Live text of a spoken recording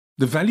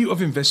The value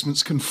of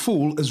investments can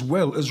fall as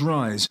well as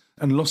rise,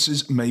 and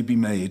losses may be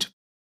made.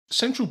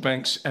 Central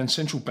banks and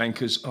central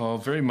bankers are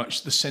very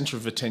much the centre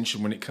of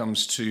attention when it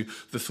comes to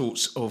the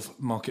thoughts of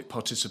market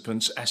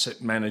participants,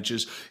 asset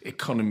managers,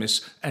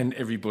 economists, and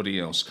everybody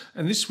else.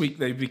 And this week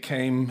they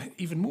became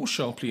even more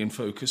sharply in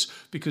focus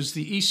because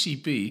the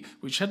ECB,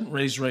 which hadn't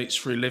raised rates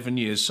for 11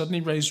 years,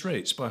 suddenly raised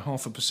rates by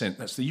 0.5%.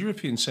 That's the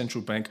European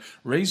Central Bank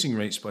raising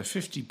rates by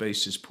 50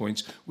 basis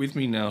points. With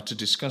me now to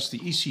discuss the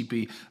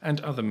ECB and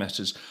other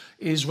matters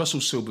is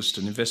Russell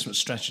Silberston, investment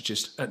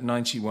strategist at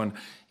 91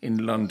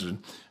 in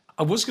London.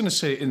 I was going to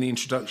say it in the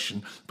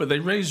introduction, but they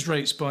raised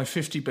rates by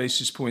 50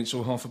 basis points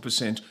or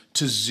 0.5%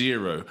 to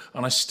zero,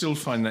 and I still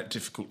find that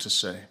difficult to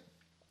say.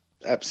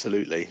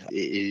 Absolutely. It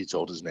is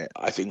odd, isn't it?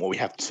 I think what we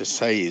have to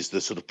say is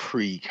the sort of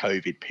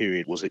pre-COVID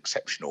period was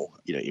exceptional.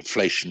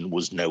 Inflation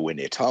was nowhere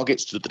near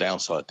targets. To the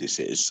downside this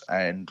is,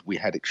 and we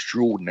had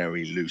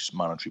extraordinary loose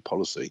monetary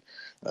policy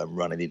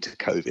running into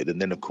COVID.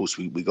 And then, of course,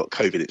 we got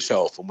COVID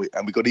itself, and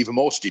we got even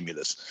more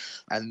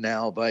stimulus. And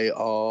now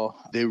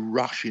they're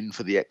rushing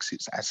for the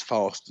exits as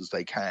fast as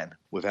they can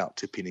without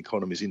tipping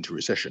economies into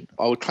recession.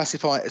 I would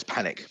classify it as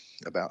panic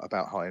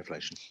about high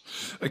inflation.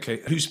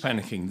 Okay, who's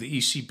panicking? The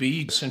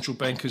ECB, central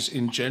bankers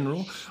in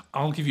general?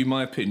 I'll give you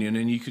my opinion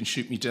and you can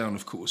shoot me down,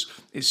 of course.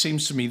 It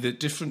seems to me that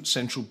different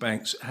central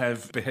banks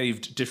have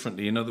behaved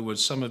differently. In other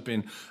words, some have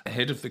been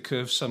ahead of the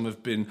curve, some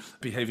have been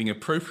behaving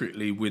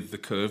appropriately with the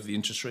curve, the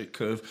interest rate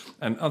curve,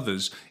 and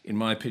others, in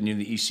my opinion,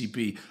 the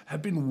ECB,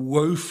 have been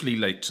woefully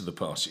late to the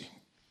party.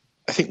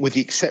 I think with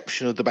the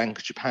exception of the Bank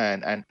of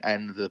Japan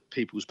and the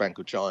People's Bank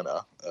of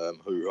China,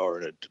 who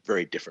are in a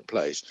very different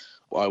place,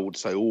 I would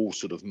say all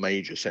sort of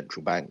major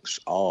central banks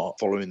are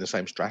following the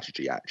same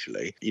strategy,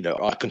 actually.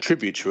 I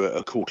contribute to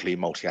a quarterly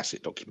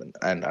multi-asset document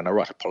and I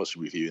write a policy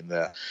review in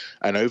there.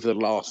 And over the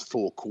last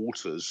 4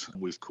 quarters,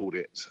 we've called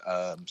it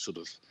sort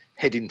of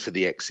heading for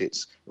the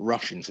exits,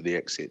 rushing for the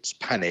exits,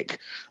 panic,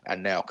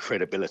 and now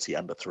credibility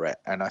under threat.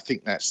 And I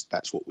think that's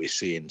what we're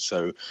seeing.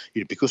 So,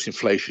 because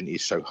inflation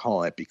is so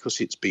high,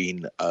 because it's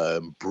been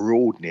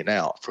broadening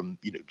out from,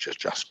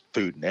 just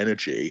food and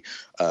energy,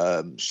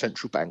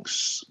 central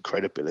banks'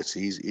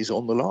 credibility is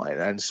on the line.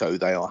 And so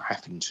they are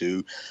having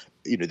to,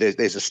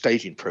 there's a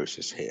staging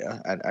process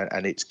here,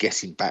 and it's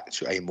getting back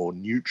to a more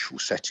neutral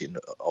setting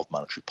of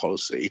monetary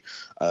policy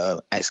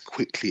as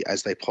quickly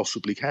as they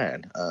possibly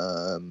can.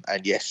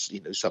 And yes,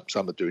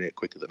 some are doing it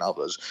quicker than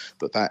others,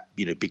 but that,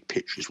 big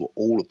picture is what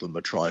all of them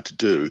are trying to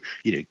do,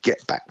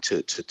 get back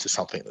to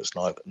something that's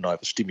neither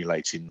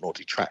stimulating nor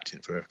detracting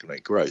from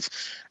economic growth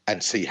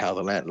and see how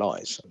the land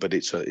lies. But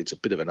it's a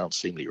bit of an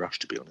unseemly rush,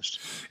 to be honest.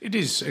 It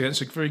is.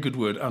 It's a very good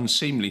word,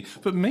 unseemly.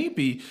 But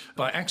maybe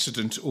by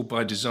accident or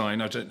by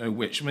design, I don't know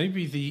which,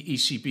 maybe the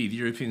ECB, the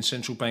European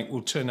Central Bank,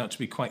 will turn out to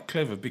be quite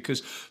clever because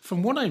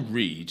from what I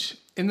read,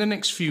 in the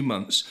next few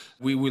months,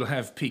 we will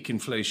have peak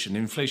inflation.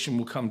 Inflation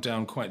will come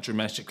down quite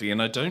dramatically. And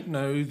I don't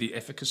know the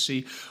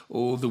efficacy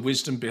or the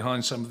wisdom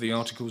behind some of the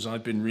articles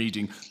I've been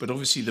reading, but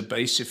obviously the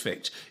base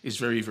effect is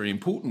very, very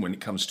important when it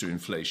comes to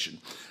inflation.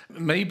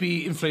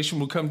 Maybe inflation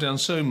will come down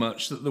so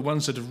much that the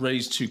ones that have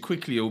raised too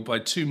quickly or by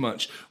too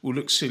much will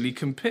look silly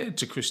compared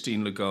to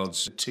Christine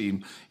Lagarde's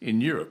team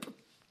in Europe.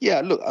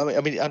 Yeah, look,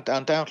 I mean,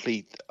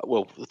 undoubtedly,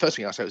 well, the first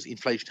thing I say is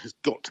inflation has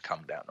got to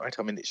come down, right?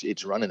 I mean,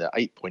 it's running at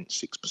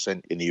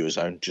 8.6% in the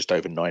Eurozone, just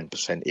over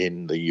 9%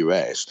 in the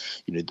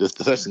US.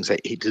 The first thing to say,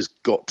 it has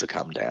got to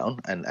come down,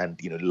 and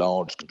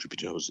large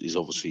contributors is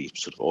obviously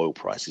sort of oil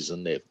prices,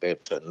 and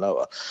they've turned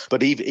lower.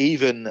 But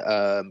even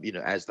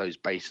as those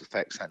base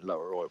effects and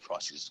lower oil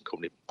prices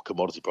and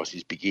commodity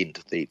prices begin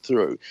to feed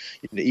through,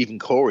 even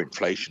core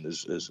inflation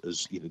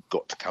has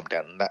got to come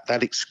down, and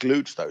that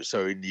excludes those.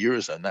 So in the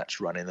Eurozone,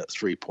 that's running at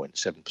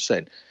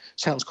 3.7%.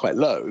 Sounds quite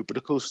low, but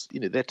of course,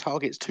 their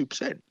target's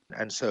 2%.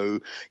 And so,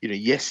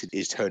 yes, it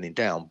is turning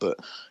down, but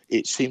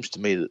it seems to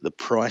me that the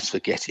price for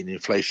getting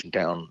inflation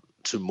down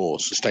to more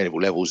sustainable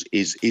levels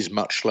is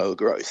much slower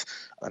growth.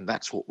 And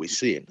that's what we're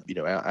seeing.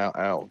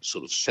 Our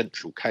sort of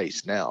central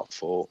case now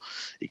for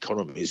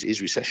economies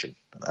is recession.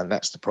 And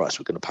that's the price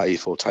we're going to pay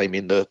for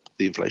taming the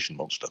inflation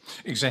monster.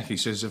 Exactly.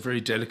 So it's a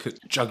very delicate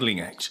juggling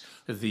act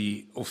that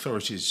the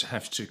authorities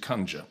have to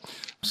conjure.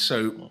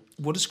 So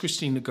what does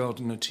Christine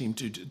Lagarde and her team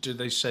do? Do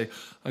they say,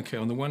 OK,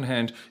 on the one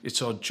hand,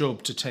 it's our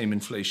job to tame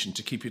inflation,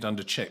 to keep it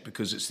under check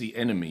because it's the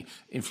enemy.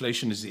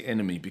 Inflation is the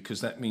enemy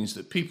because that means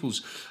that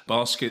people's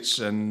baskets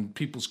and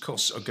people's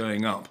costs are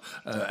going up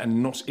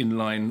and not in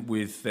line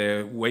with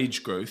their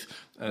wage growth.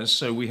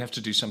 So we have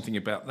to do something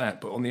about that.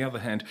 But on the other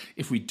hand,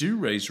 if we do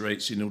raise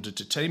rates in order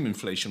to tame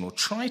inflation or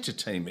try to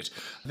tame it,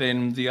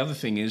 then the other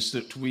thing is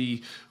that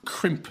we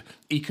crimp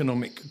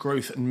economic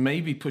growth and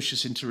maybe push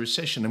us into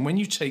recession. And when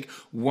you take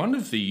one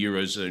of the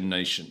Eurozone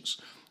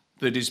nations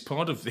that is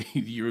part of the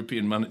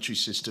European monetary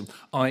system,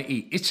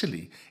 i.e.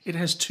 Italy, it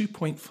has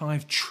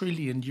 2.5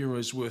 trillion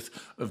euros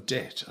worth of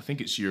debt. I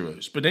think it's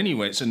euros. But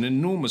anyway, it's an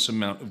enormous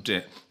amount of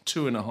debt,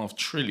 2.5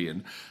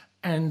 trillion.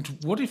 And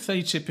what if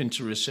they tip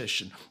into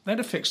recession? That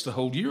affects the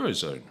whole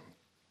Eurozone.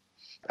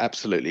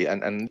 Absolutely,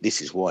 and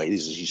this is why it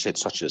is, as you said,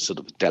 such a sort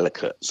of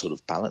delicate sort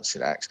of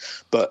balancing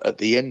act. But at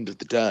the end of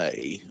the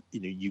day,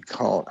 you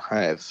can't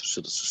have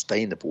sort of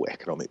sustainable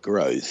economic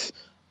growth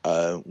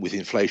with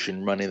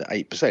inflation running at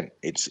 8%.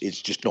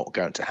 It's just not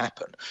going to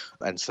happen.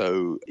 And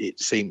so it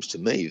seems to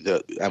me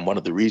that, and one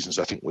of the reasons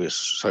I think we're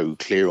so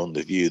clear on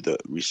the view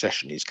that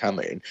recession is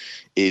coming,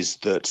 is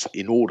that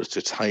in order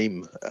to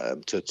tame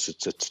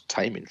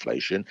tame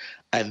inflation,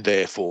 and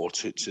therefore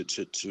to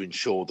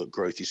ensure that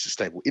growth is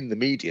sustainable in the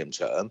medium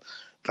term,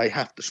 they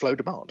have to slow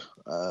demand,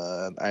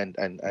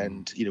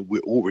 and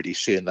we're already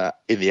seeing that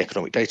in the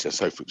economic data.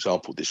 So, for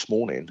example, this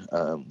morning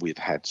we've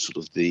had sort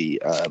of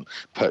the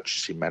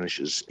purchasing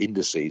managers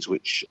indices,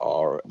 which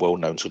are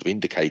well-known sort of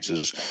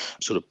indicators,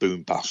 sort of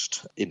boom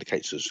bust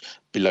indicators.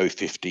 Below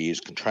 50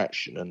 is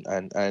contraction,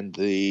 and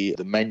the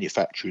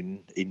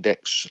manufacturing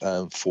index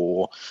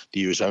for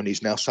the Eurozone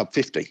is now sub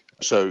 50.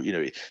 So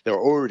there are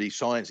already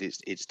signs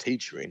it's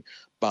teetering.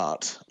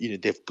 But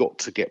they've got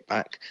to get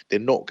back. They're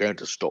not going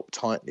to stop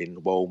tightening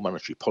while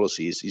monetary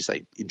policy is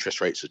say interest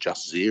rates are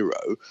just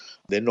zero.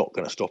 They're not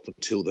going to stop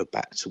until they're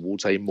back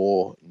towards a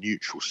more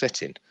neutral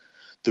setting.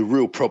 The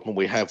real problem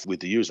we have with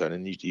the Eurozone,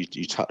 and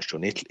you touched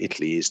on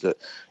Italy, is that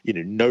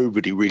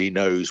nobody really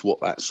knows what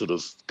that sort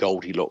of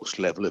Goldilocks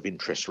level of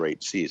interest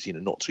rates is.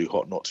 Not too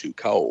hot, not too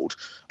cold,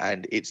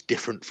 and it's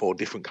different for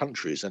different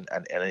countries, and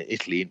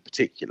Italy in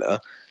particular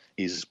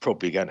is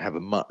probably going to have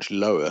a much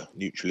lower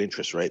neutral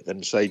interest rate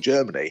than, say,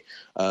 Germany,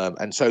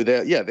 and so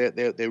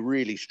they're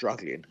really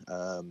struggling.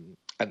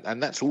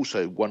 And that's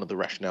also one of the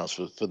rationales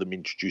for them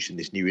introducing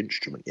this new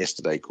instrument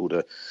yesterday called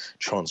a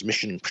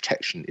Transmission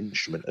Protection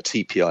Instrument, a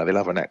TPI. They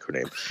love an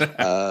acronym,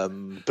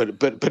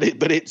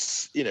 but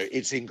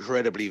it's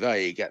incredibly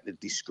vague at the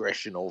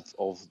discretion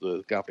of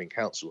the governing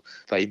council.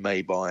 They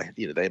may buy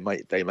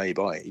they may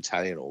buy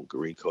Italian or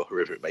Greek or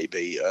whoever it may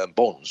be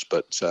bonds,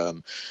 but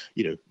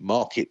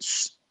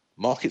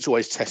Markets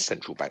always test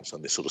central banks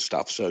on this sort of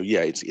stuff. So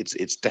yeah,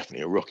 it's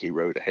definitely a rocky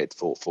road ahead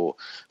for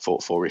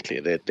Italy.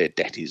 Their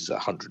debt is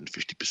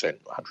 150%,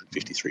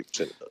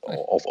 153%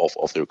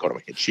 of their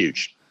economy. It's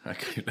huge.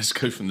 Okay, let's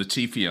go from the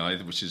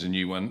TPI, which is a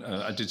new one.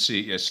 I did see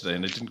it yesterday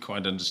and I didn't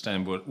quite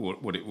understand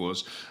what it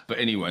was. But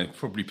anyway,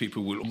 probably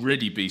people will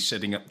already be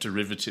setting up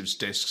derivatives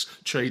desks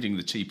trading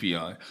the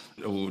TPI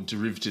or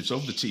derivatives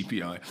of the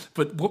TPI.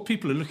 But what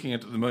people are looking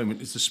at the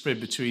moment is the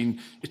spread between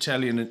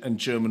Italian and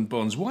German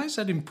bonds. Why is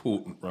that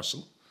important,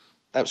 Russell?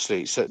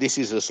 Absolutely. So this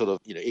is a sort of,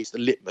 it's the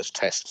litmus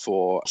test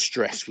for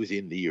stress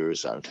within the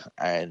Eurozone.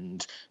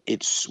 And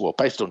it's,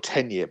 based on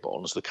 10-year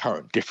bonds, the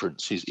current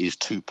difference is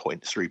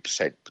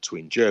 2.3%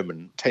 between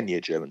 10-year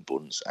German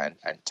bonds and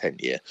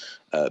 10-year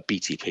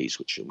BTPs,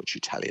 which are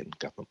Italian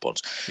government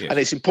bonds. Yes. And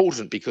it's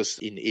important because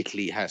in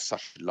Italy has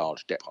such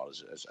large debt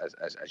piles, as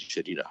you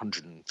said,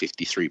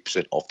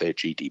 153% of their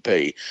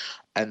GDP.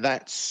 And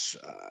that's,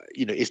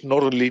 it's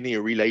not a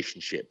linear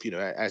relationship.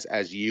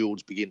 As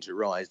yields begin to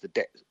rise, the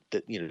debt,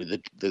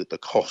 the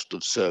cost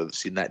of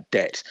servicing that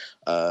debt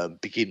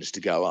begins to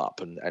go up,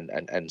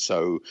 and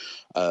so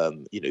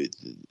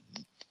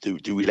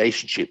the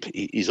relationship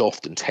is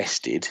often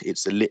tested.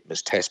 It's a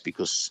litmus test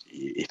because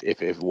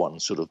if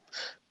everyone's sort of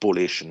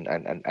bullish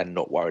and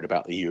not worried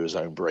about the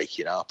Eurozone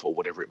breaking up or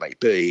whatever it may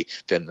be,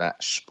 then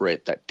that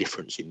spread, that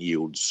difference in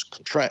yields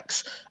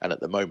contracts. And at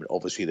the moment,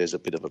 obviously, there's a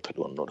bit of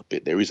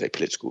there is a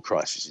political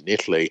crisis in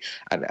Italy,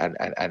 and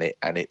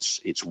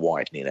it's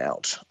widening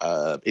out.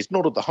 It's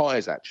not at the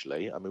highs,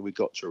 actually. I mean, we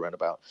got to around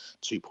about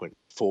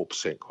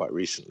 2.4% quite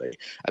recently,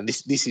 and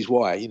this is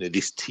why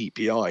this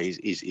TPI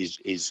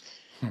is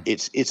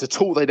it's a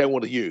tool they don't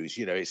want to use.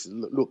 It's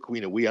look,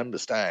 we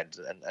understand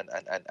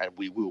and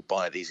we will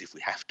buy these if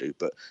we have to,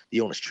 but the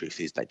honest truth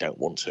is they don't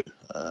want to.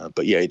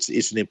 But yeah,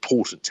 it's an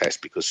important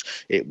test because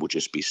it will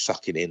just be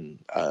sucking in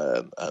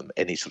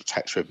any sort of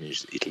tax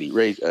revenues that Italy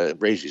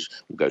raises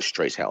will go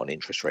straight out on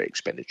interest rate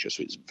expenditure.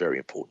 So it's very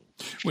important.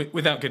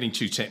 Without getting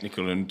too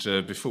technical, and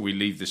before we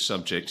leave this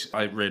subject,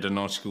 I read an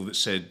article that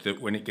said that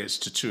when it gets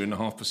to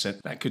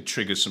 2.5%, that could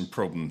trigger some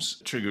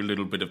problems, trigger a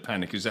little bit of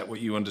panic. Is that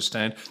what you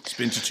understand? It's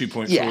been to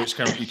 2.4, yeah. It's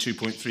currently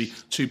 2.3,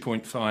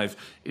 2.5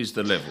 is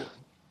the level.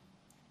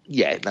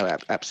 Yeah, no,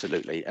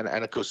 absolutely. And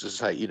of course,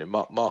 as I say,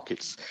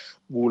 markets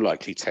will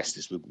likely test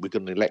this. We've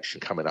got an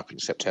election coming up in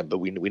September.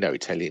 We know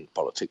Italian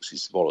politics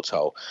is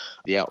volatile.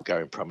 The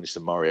outgoing Prime Minister,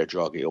 Mario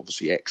Draghi,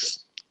 obviously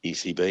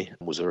ECB,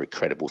 was a very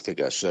credible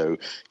figure. So,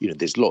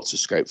 there's lots of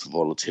scope for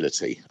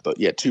volatility. But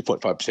yeah,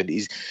 2.5%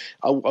 is,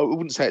 I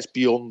wouldn't say it's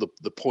beyond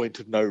the point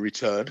of no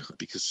return,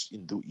 because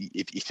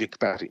if you think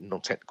about it in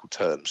non-technical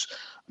terms,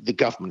 the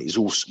government is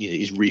also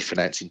is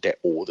refinancing debt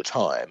all the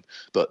time.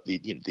 But the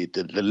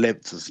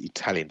length of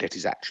Italian debt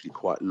is actually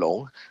quite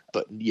long.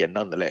 But yeah,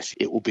 nonetheless,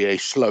 it will be a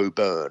slow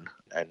burn.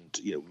 And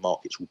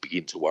markets will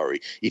begin to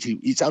worry.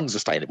 It's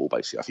unsustainable,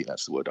 basically. I think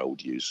that's the word I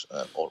would use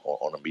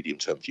on a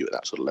medium-term view at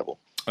that sort of level.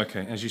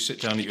 Okay, as you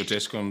sit down at your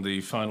desk on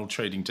the final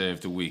trading day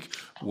of the week,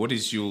 what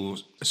is your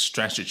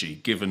strategy,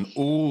 given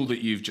all that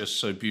you've just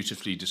so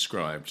beautifully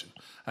described?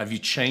 Have you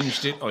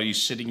changed it? Are you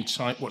sitting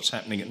tight? What's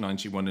happening at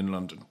 91 in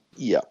London?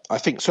 Yeah, I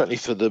think certainly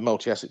for the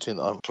multi-asset team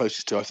that I'm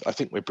closest to, I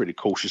think we're pretty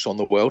cautious on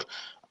the world.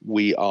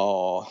 We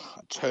are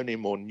turning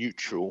more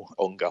neutral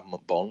on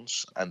government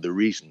bonds, and the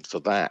reason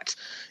for that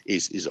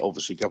is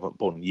obviously government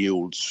bond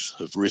yields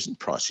have risen,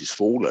 prices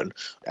fallen,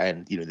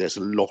 and there's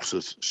a lot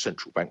of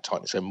central bank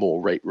tightness and more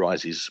rate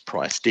rises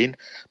priced in,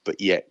 but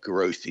yet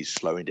growth is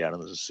slowing down,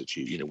 and as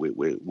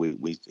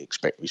we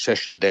expect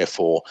recession.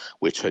 Therefore,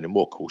 we're turning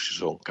more cautious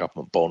on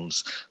government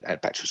bonds and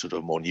back to sort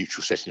of a more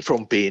neutral setting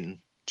from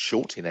being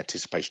short in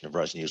anticipation of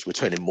rising yields. We're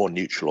turning more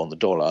neutral on the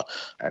dollar,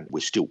 and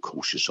we're still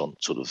cautious on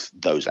sort of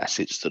those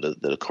assets that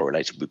are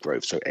correlated with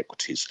growth, so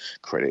equities,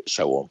 credit,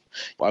 so on.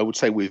 I would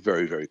say we're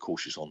very, very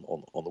cautious on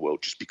the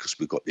world, just because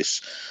we've got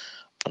this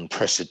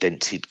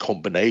unprecedented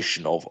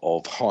combination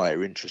of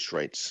higher interest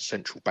rates,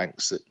 central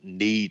banks that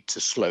need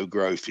to slow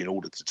growth in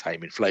order to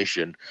tame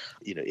inflation.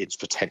 It's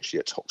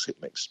potentially a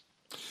toxic mix.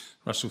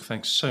 Russell,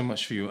 thanks so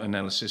much for your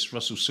analysis.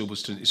 Russell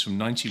Silverstone is from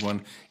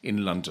 91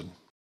 in London.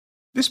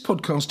 This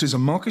podcast is a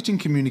marketing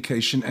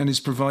communication and is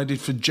provided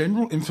for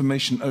general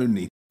information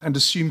only and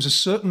assumes a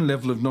certain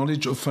level of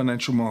knowledge of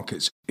financial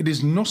markets. It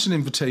is not an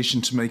invitation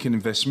to make an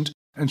investment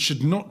and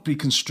should not be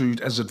construed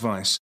as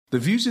advice. The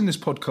views in this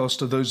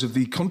podcast are those of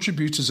the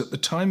contributors at the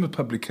time of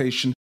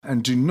publication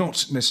and do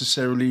not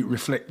necessarily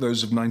reflect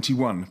those of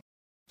 91.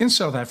 In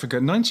South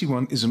Africa,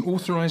 91 is an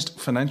authorised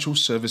financial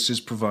services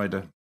provider.